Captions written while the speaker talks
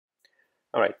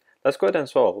Alright, let's go ahead and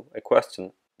solve a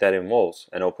question that involves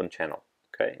an open channel.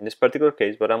 Okay, in this particular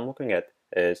case, what I'm looking at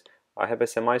is I have a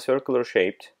semicircular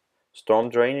shaped storm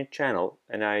drainage channel,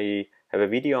 and I have a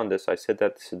video on this. I said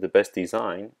that this is the best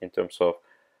design in terms of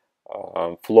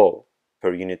flow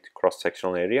per unit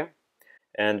cross-sectional area.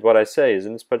 And what I say is,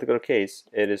 in this particular case,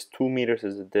 it is 2 meters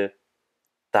is the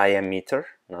diameter,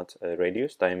 not a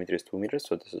radius. Diameter is 2 meters,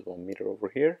 so this is 1 meter over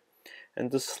here.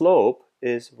 And the slope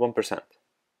is 1%.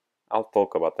 I'll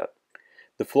talk about that.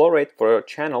 The flow rate for a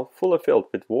channel fully filled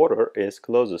with water is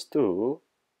closest to,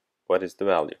 what is the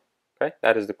value? Okay,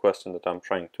 that is the question that I'm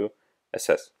trying to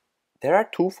assess. There are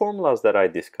two formulas that I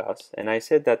discussed, and I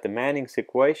said that the Manning's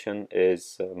equation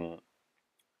is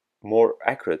more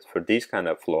accurate for these kind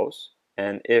of flows.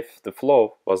 And if the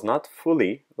flow was not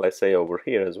fully, let's say over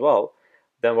here as well,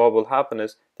 then what will happen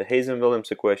is the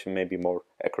Hazen-Williams equation may be more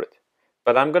accurate.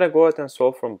 But I'm going to go ahead and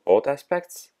solve from both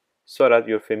aspects so that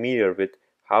you're familiar with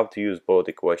how to use both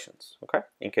equations, okay,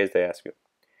 in case they ask you.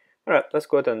 Alright, let's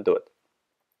go ahead and do it.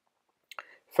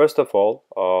 First of all,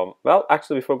 well,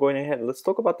 actually, before going ahead, let's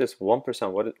talk about this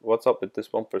 1%. What's up with this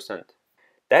 1%?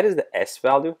 That is the S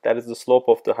value, that is the slope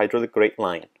of the hydraulic grade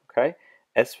line, okay?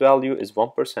 S value is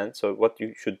 1%, so what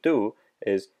you should do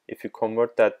is, if you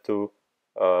convert that to,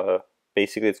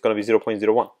 basically it's going to be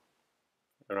 0.01,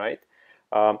 alright?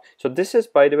 So this is,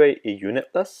 by the way, a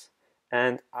unitless,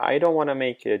 and I don't want to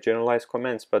make generalized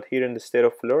comments, but here in the state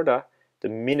of Florida, the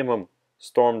minimum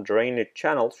storm drainage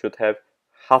channel should have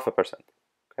 0.5%,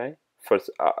 okay, for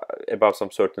above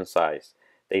some certain size.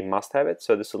 They must have it,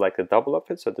 so this is like the double of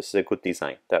it, so this is a good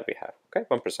design that we have, okay,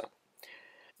 1%.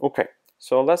 Okay,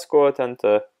 so let's go ahead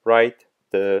and write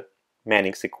the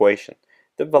Manning's equation.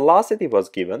 The velocity was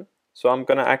given, so I'm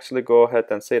going to actually go ahead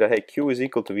and say that, hey, Q is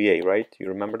equal to VA, right? You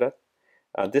remember that?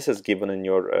 This is given in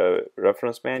your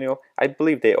reference manual. I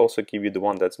believe they also give you the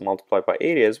one that's multiplied by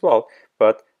area as well,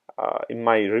 but in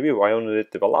my review I only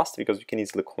did the velocity because you can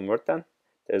easily convert them.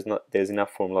 There's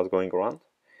enough formulas going around.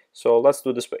 So let's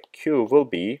do this way. Q will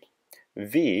be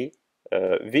V.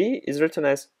 V is written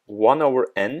as 1 over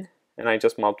N, and I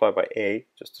just multiply by A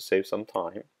just to save some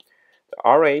time. The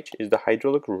RH is the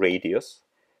hydraulic radius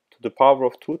to the power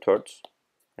of 2/3,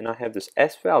 and I have this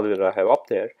S value that I have up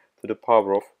there to the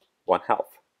power of 1/2.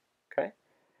 Okay.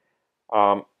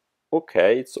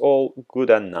 Okay, it's all good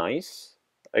and nice,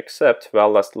 except, well,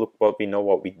 let's look what we know,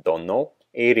 what we don't know.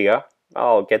 Area,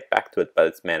 I'll get back to it, but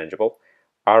it's manageable.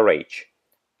 RH,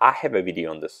 I have a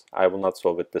video on this. I will not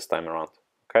solve it this time around.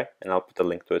 Okay, and I'll put a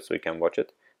link to it so you can watch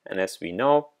it. And as we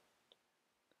know,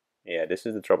 yeah, this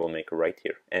is the troublemaker right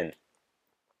here, N.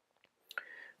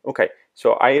 Okay,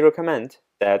 so I recommend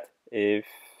that if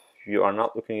you are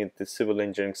not looking at the civil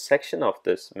engineering section of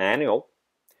this manual,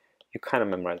 you kind of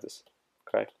memorize this.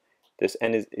 Okay, this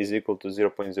N is equal to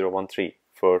 0.013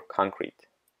 for concrete.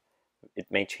 It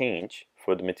may change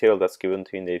for the material that's given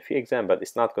to you in the FE exam, but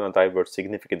it's not going to diverge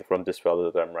significantly from this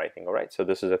value that I'm writing. All right, so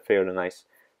this is a fairly nice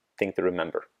thing to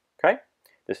remember. Okay,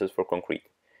 this is for concrete.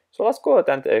 So let's go ahead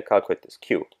and calculate this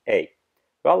Q, A.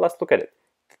 Well, let's look at it.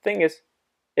 The thing is,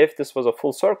 if this was a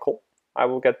full circle, I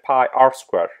will get pi r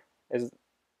squared, is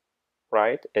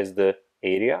the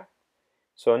area.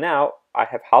 So now I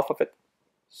have half of it,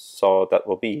 so that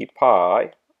will be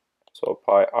pi, so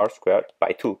pi r squared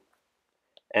by 2.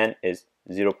 N is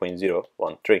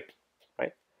 0.013,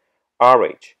 right?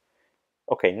 RH.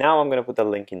 Okay, now I'm going to put a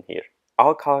link in here.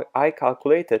 I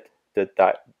calculated the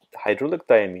hydraulic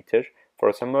diameter for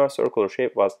a semicircular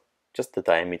shape was just the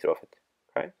diameter of it,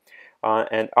 okay?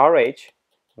 And RH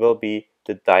will be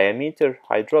the diameter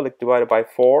hydraulic divided by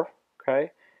 4,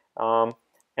 okay?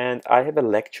 And I have a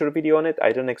lecture video on it.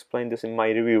 I don't explain this in my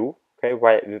review, okay?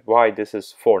 Why this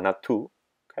is 4, not 2,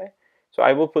 okay? So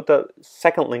I will put a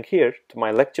second link here to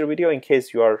my lecture video in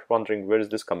case you are wondering where is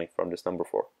this coming from, this number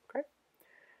 4, okay?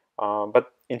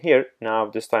 But in here, now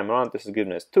this time around, this is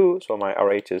given as 2, so my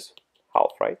RH is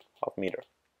half, right? Half meter.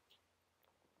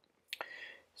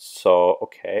 So,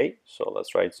 okay, so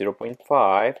let's write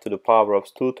 0.5 to the power of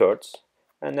 2/3,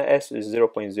 and the S is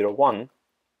 0.01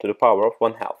 to the power of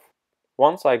 1/2.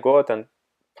 Once I go ahead and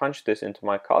punch this into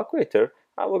my calculator,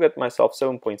 I will get myself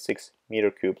 7.6 meter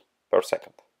cube per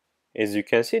second. As you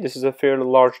can see, this is a fairly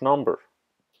large number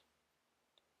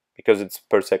because it's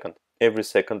per second. Every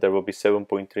second there will be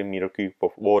 7.3 meter cube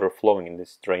of water flowing in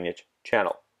this drainage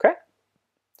channel. Okay,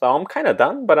 so I'm kind of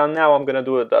done, but now I'm gonna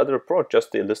do the other approach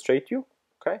just to illustrate you.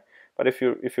 Okay, but if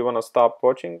you want to stop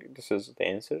watching, this is the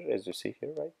answer as you see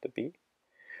here, right? The B.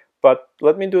 But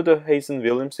let me do the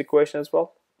Hazen-Williams equation as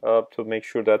well to make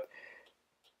sure that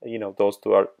those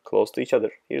two are close to each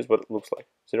other. Here's what it looks like: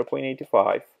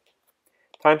 0.85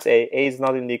 times A is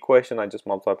not in the equation, I just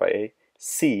multiply by A,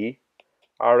 C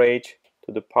RH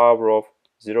to the power of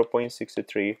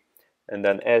 0.63, and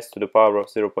then S to the power of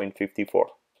 0.54.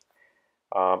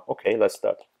 Okay, let's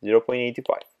start. 0.85.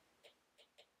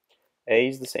 A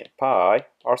is the same, pi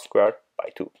r squared by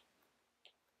 2.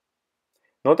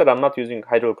 Note that I'm not using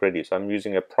hydraulic radius, I'm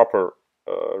using a proper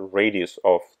radius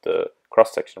of the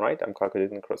cross-section, right? I'm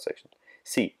calculating the cross-section.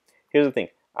 C, here's the thing.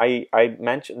 I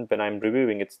mentioned when I'm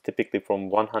reviewing, it's typically from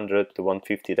 100 to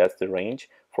 150, that's the range.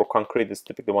 For concrete, it's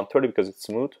typically 130 because it's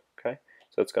smooth, okay?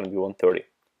 So it's going to be 130.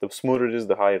 The smoother it is,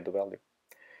 the higher the value.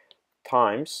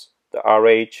 Times the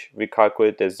RH, we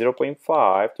calculate as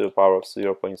 0.5 to the power of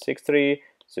 0.63,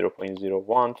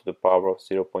 0.01 to the power of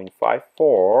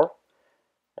 0.54,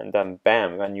 and then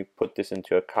bam, when you put this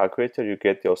into a calculator, you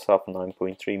get yourself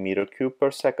 9.3 meter cube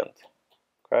per second.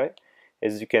 Okay,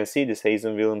 as you can see, this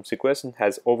Hazen-Williams equation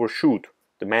has overshoot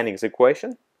the Manning's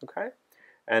equation. Okay,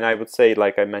 and I would say,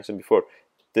 like I mentioned before,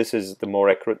 this is the more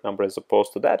accurate number as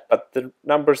opposed to that, but the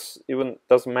numbers even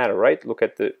doesn't matter, right? Look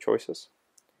at the choices.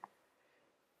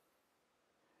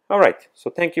 Alright, so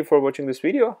thank you for watching this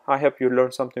video. I hope you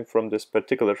learned something from this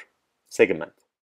particular segment.